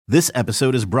This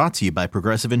episode is brought to you by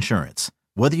Progressive Insurance.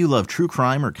 Whether you love true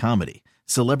crime or comedy,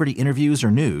 celebrity interviews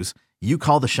or news, you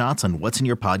call the shots on what's in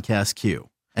your podcast queue.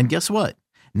 And guess what?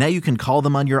 Now you can call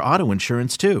them on your auto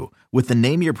insurance too with the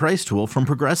Name Your Price tool from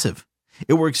Progressive.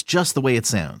 It works just the way it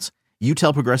sounds. You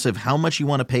tell Progressive how much you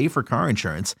want to pay for car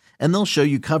insurance, and they'll show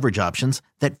you coverage options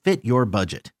that fit your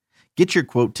budget. Get your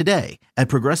quote today at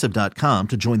Progressive.com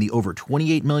to join the over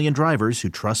 28 million drivers who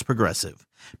trust Progressive.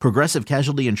 Progressive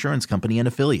Casualty Insurance Company and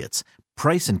Affiliates.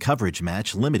 Price and coverage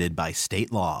match limited by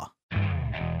state law.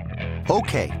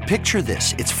 Okay, picture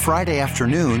this. It's Friday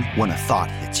afternoon when a thought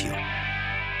hits you.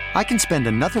 I can spend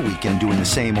another weekend doing the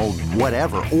same old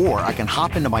whatever, or I can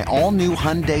hop into my all-new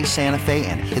Hyundai Santa Fe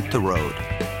and hit the road.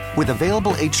 With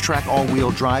available H-Track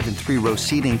all-wheel drive and 3-row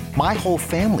seating, my whole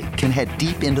family can head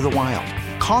deep into the wild.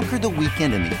 Conquer the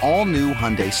weekend in the all-new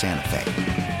Hyundai Santa Fe.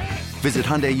 Visit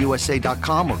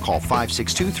HyundaiUSA.com or call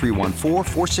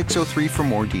 562-314-4603 for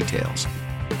more details.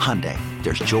 Hyundai,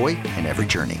 there's joy in every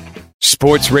journey.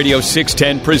 Sports Radio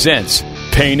 610 presents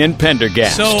Payne and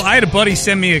Pendergast. So I had a buddy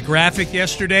send me a graphic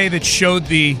yesterday that showed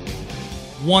the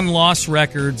one-loss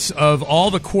records of all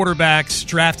the quarterbacks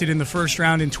drafted in the first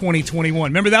round in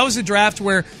 2021. Remember, that was a draft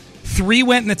where 3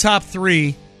 went in the top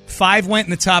 3, 5 went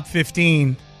in the top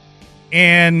 15,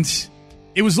 and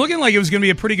it was looking like it was going to be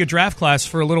a pretty good draft class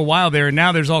for a little while there, and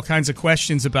now there's all kinds of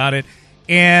questions about it.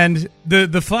 And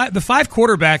the 5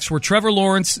 quarterbacks were Trevor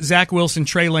Lawrence, Zach Wilson,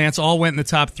 Trey Lance, all went in the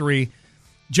top 3.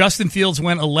 Justin Fields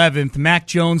went 11th. Mac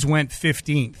Jones went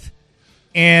 15th.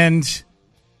 And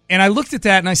I looked at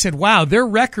that and I said, wow, their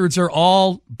records are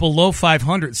all below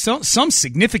 500. Some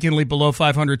significantly below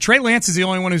 500. Trey Lance is the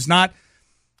only one who's not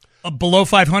below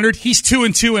 500. He's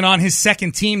 2-2 and on his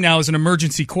second team now as an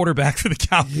emergency quarterback for the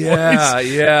Cowboys.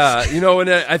 Yeah. You know, and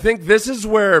I think this is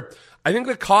where I think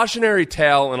the cautionary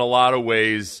tale in a lot of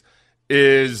ways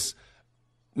is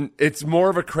it's more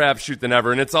of a crapshoot than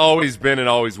ever, and it's always been and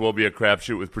always will be a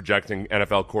crapshoot with projecting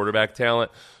NFL quarterback talent.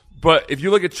 But if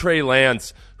you look at Trey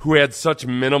Lance, who had such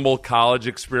minimal college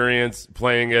experience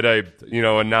playing at a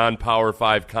non-Power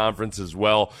 5 conference as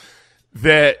well,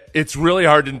 that it's really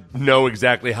hard to know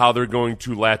exactly how they're going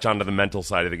to latch onto the mental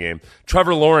side of the game.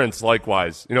 Trevor Lawrence,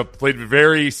 likewise, played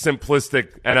very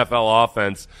simplistic NFL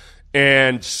offense.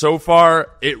 And so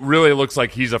far, it really looks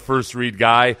like he's a first-read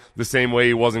guy the same way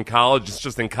he was in college. It's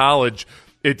just in college,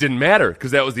 it didn't matter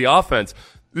because that was the offense.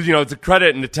 It's a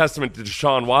credit and a testament to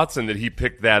Deshaun Watson that he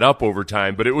picked that up over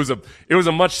time. But it was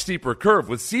a much steeper curve.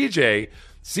 With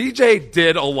CJ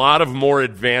did a lot of more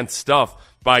advanced stuff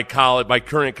by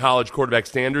current college quarterback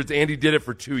standards, and he did it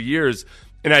for 2 years.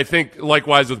 And I think,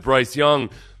 likewise with Bryce Young,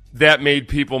 that made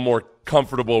people more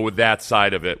comfortable with that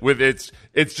side of it. It's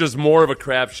just more of a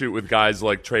crapshoot with guys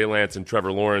like Trey Lance and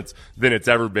Trevor Lawrence than it's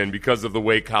ever been because of the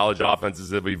way college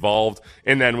offenses have evolved.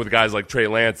 And then with guys like Trey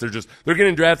Lance, they're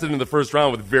getting drafted in the first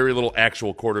round with very little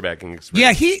actual quarterbacking experience.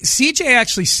 Yeah, CJ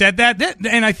actually said that,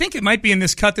 and I think it might be in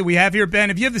this cut that we have here,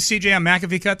 Ben. If you have the CJ on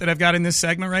McAfee cut that I've got in this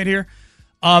segment right here,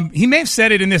 he may have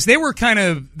said it in this. They were kind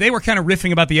of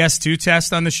riffing about the S2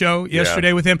 test on the show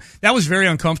yesterday with him. That was very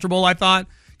uncomfortable, I thought,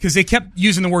 because they kept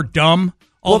using the word dumb.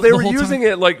 They were using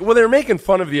it they were making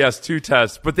fun of the S2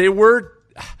 test, but they were,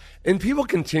 and people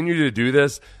continue to do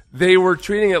this, they were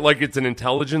treating it like it's an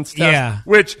intelligence test,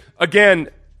 which, again,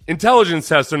 intelligence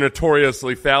tests are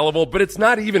notoriously fallible, but it's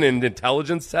not even an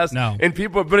intelligence test. No.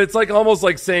 But it's almost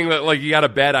like saying that you got a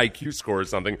bad IQ score or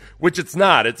something, which it's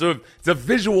not. It's a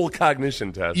visual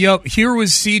cognition test. Yep. Here was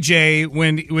CJ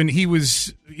when he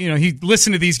was, he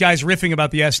listened to these guys riffing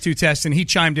about the S2 test, and he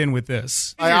chimed in with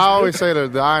this. I always say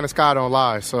the eye in the sky don't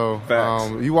lie. So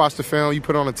you watch the film, you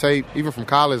put on the tape, even from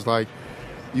college,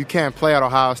 you can't play at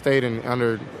Ohio State and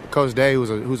under Coach Day,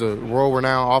 who's a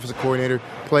world-renowned offensive coordinator,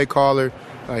 play caller.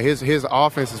 His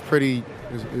offense is pretty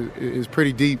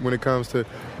deep when it comes to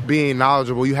being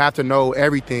knowledgeable. You have to know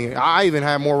everything. I even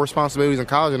had more responsibilities in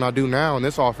college than I do now in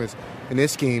this offense, in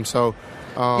this scheme. So,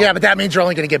 but that means you're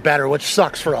only going to get better, which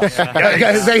sucks for us.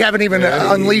 They haven't even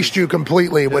unleashed you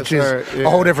completely, which is a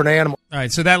whole different animal. All right,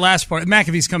 so that last part,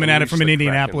 McAfee's coming at it from an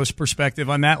Indianapolis perspective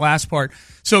on that last part.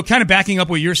 So kind of backing up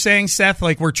what you're saying, Seth,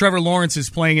 where Trevor Lawrence is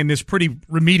playing in this pretty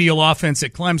remedial offense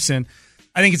at Clemson,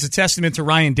 I think it's a testament to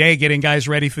Ryan Day getting guys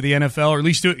ready for the NFL, or at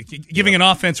least giving an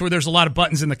offense where there's a lot of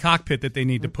buttons in the cockpit that they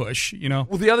need to push,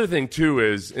 Well, the other thing, too,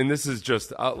 is, and this is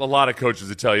just a lot of coaches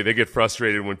that tell you they get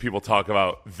frustrated when people talk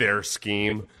about their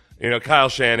scheme. Kyle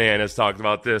Shanahan has talked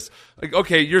about this. Like,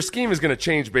 okay, your scheme is going to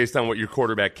change based on what your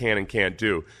quarterback can and can't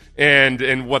do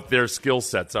and what their skill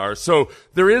sets are. So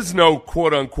there is no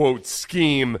quote-unquote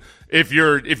scheme if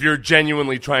you're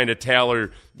genuinely trying to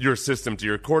tailor your system to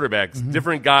your quarterbacks. Mm-hmm.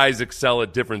 Different guys excel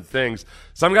at different things.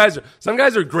 Some guys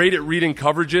are great at reading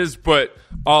coverages, but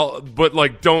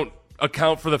don't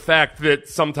account for the fact that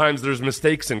sometimes there's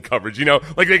mistakes in coverage.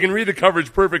 Like they can read the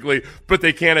coverage perfectly, but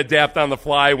they can't adapt on the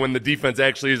fly when the defense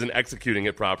actually isn't executing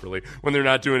it properly, when they're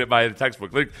not doing it by the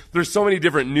textbook. Like there's so many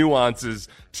different nuances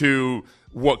to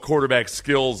what quarterback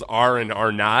skills are and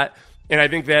are not. And I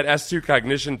think that S2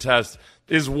 cognition test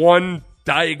is one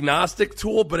diagnostic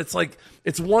tool, but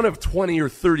it's one of 20 or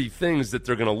 30 things that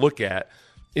they're going to look at.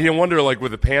 And you wonder, like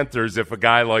with the Panthers, if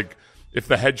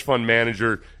the hedge fund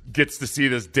manager gets to see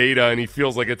this data and he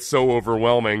feels like it's so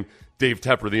overwhelming, Dave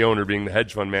Tepper, the owner, being the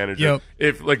hedge fund manager,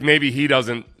 if maybe he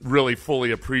doesn't really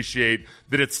fully appreciate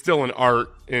that it's still an art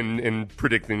in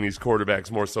predicting these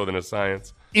quarterbacks more so than a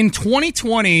science. In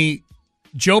 2020,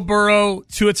 Joe Burrow,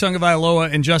 Tua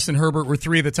Tagovailoa, and Justin Herbert were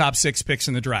 3 of the top 6 picks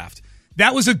in the draft.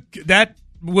 That was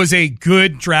a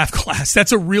good draft class.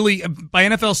 That's by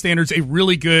NFL standards, a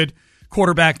really good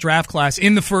quarterback draft class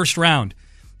in the first round.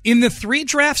 In the 3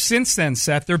 drafts since then,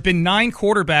 Seth, there have been 9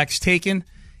 quarterbacks taken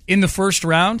in the first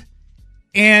round.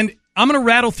 And I'm going to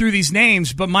rattle through these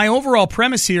names, but my overall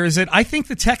premise here is that I think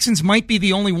the Texans might be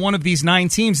the only one of these 9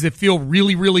 teams that feel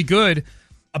really, really good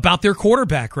about their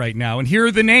quarterback right now. And here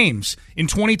are the names. In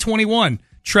 2021,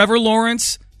 Trevor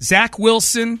Lawrence, Zach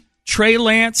Wilson, Trey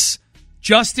Lance,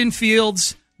 Justin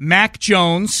Fields, Mac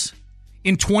Jones.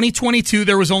 In 2022,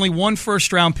 there was only one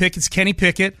first-round pick. It's Kenny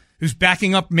Pickett, who's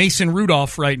backing up Mason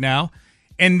Rudolph right now.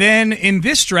 And then in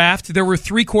this draft, there were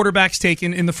 3 quarterbacks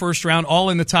taken in the first round, all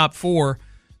in the top 4.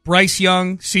 Bryce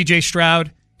Young, CJ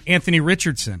Stroud, Anthony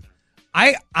Richardson.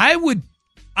 I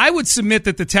would submit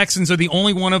that the Texans are the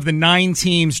only one of the 9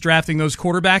 teams drafting those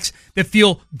quarterbacks that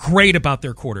feel great about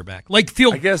their quarterback.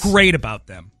 Great about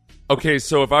them. Okay,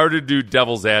 so if I were to do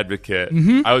devil's advocate,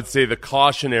 I would say the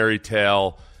cautionary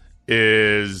tale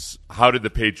is, how did the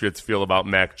Patriots feel about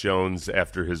Mac Jones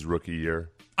after his rookie year?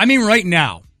 I mean, right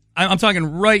now. I'm talking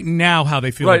right now how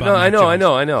they feel about Mac Jones.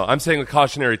 I know. I'm saying the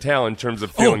cautionary tale in terms of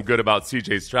feeling good about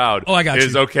CJ Stroud. I got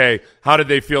you. Okay, how did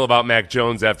they feel about Mac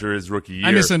Jones after his rookie year?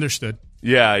 I misunderstood.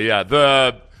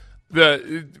 Yeah.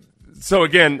 So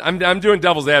again, I'm doing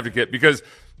devil's advocate because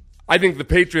I think the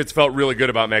Patriots felt really good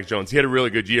about Mac Jones. He had a really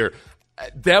good year.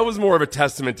 That was more of a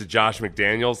testament to Josh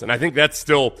McDaniels, and I think that's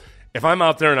still, if I'm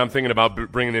out there and I'm thinking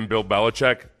about bringing in Bill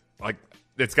Belichick,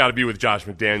 it's got to be with Josh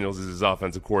McDaniels as his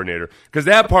offensive coordinator. Because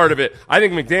that part of it, I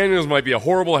think McDaniels might be a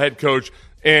horrible head coach,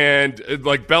 and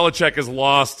Belichick is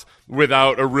lost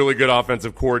without a really good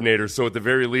offensive coordinator. So at the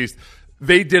very least,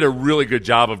 they did a really good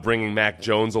job of bringing Mac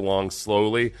Jones along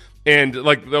slowly. And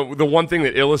the one thing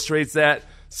that illustrates that,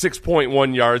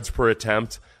 6.1 yards per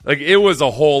attempt. It was a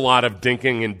whole lot of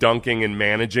dinking and dunking and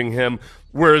managing him.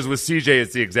 Whereas with CJ,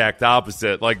 it's the exact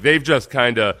opposite. They've just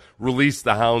kind of released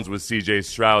the hounds with CJ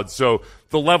Stroud. So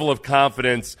the level of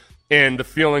confidence and the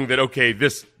feeling that, okay,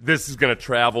 this is going to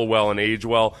travel well and age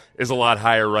well is a lot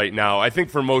higher right now, I think,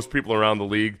 for most people around the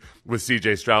league with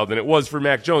CJ Stroud than it was for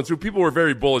Mac Jones, who people were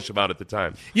very bullish about at the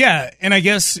time. Yeah, and I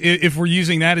guess if we're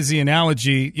using that as the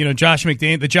analogy, the Josh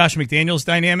McDaniels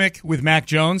dynamic with Mac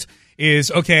Jones is,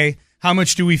 okay, how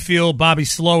much do we feel Bobby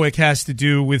Slowick has to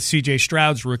do with CJ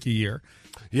Stroud's rookie year?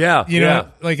 Yeah,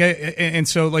 and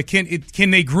so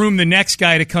can they groom the next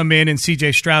guy to come in and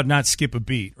CJ Stroud not skip a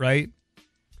beat, right?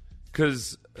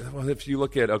 Because if you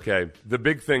look at the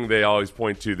big thing they always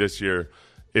point to this year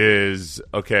is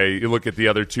you look at the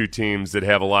other 2 teams that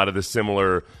have a lot of the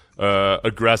similar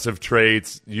aggressive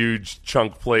traits, huge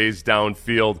chunk plays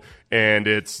downfield, and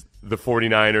it's the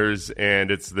 49ers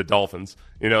and it's the Dolphins.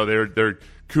 They're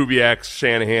Kubiak's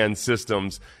Shanahan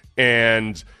systems,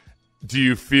 and do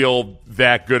you feel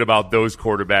that good about those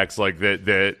quarterbacks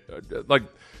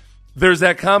there's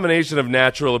that combination of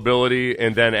natural ability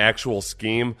and then actual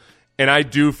scheme. And I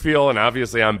do feel, and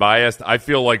obviously I'm biased, I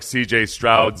feel like CJ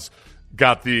Stroud's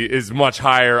is much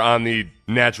higher on the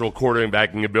natural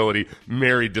quarterbacking ability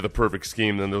married to the perfect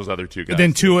scheme than those other 2 guys.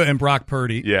 Than Tua and Brock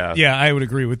Purdy. Yeah. Yeah, I would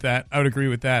agree with that. I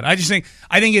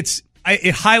think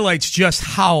it highlights just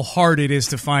how hard it is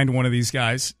to find one of these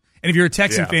guys. And if you're a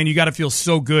Texan fan, you got to feel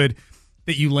so good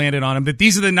that you landed on him. But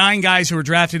these are the 9 guys who were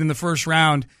drafted in the first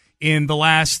round in the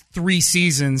last 3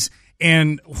 seasons,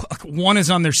 and one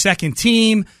is on their second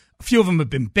team. A few of them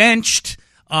have been benched.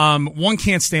 One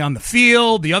can't stay on the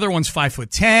field. The other one's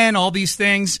 5'10", all these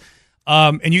things.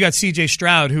 And you got CJ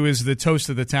Stroud, who is the toast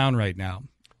of the town right now.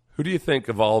 Who do you think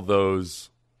of all those,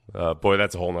 Boy,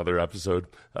 that's a whole nother episode.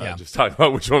 Just talking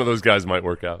about which one of those guys might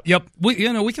work out. Yep. We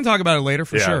can talk about it later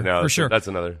for sure. No, for sure. That's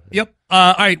another. Yep.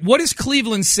 All right. What is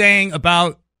Cleveland saying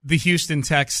about the Houston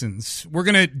Texans? We're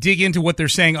going to dig into what they're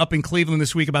saying up in Cleveland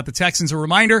this week about the Texans. A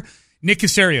reminder, Nick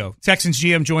Caserio, Texans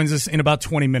GM, joins us in about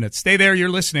 20 minutes. Stay there. You're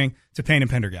listening to Payne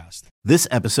and Pendergast. This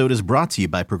episode is brought to you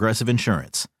by Progressive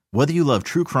Insurance. Whether you love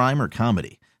true crime or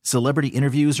comedy, celebrity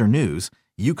interviews or news,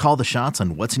 you call the shots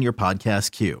on what's in your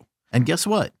podcast queue. And guess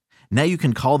what? Now you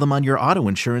can call them on your auto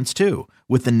insurance too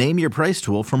with the Name Your Price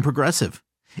tool from Progressive.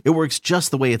 It works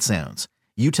just the way it sounds.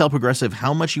 You tell Progressive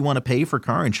how much you want to pay for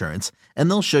car insurance, and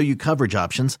they'll show you coverage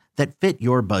options that fit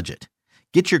your budget.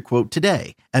 Get your quote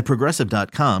today at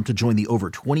Progressive.com to join the over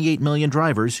 28 million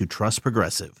drivers who trust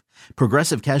Progressive.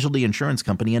 Progressive Casualty Insurance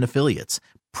Company and Affiliates.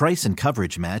 Price and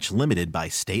coverage match limited by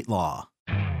state law.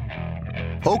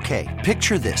 Okay,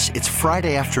 picture this. It's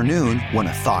Friday afternoon when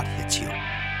a thought hits you.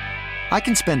 I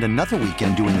can spend another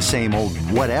weekend doing the same old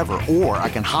whatever, or I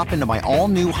can hop into my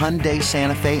all-new Hyundai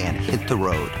Santa Fe and hit the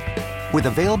road. With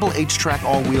available H-Track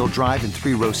all-wheel drive and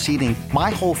 3-row seating, my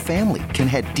whole family can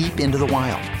head deep into the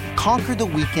wild. Conquer the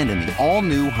weekend in the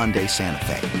all-new Hyundai Santa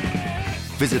Fe.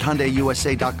 Visit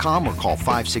HyundaiUSA.com or call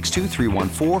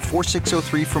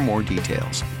 562-314-4603 for more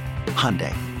details.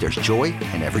 Hyundai, there's joy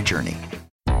in every journey.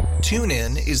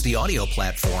 TuneIn is the audio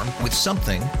platform with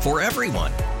something for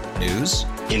everyone. News.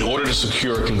 In order to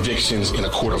secure convictions in a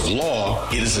court of law,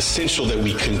 it is essential that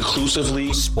we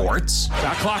conclusively. Sports.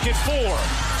 Got clock at 4.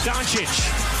 Doncic.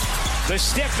 The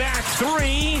step back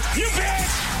 3. You bet.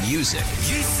 Music.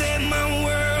 You set my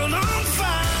world on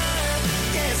fire.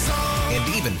 Yes,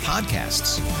 and even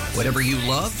podcasts. Whatever you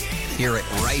love, hear it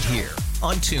right here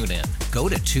on TuneIn. Go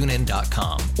to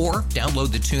TuneIn.com or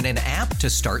download the TuneIn app to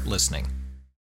start listening.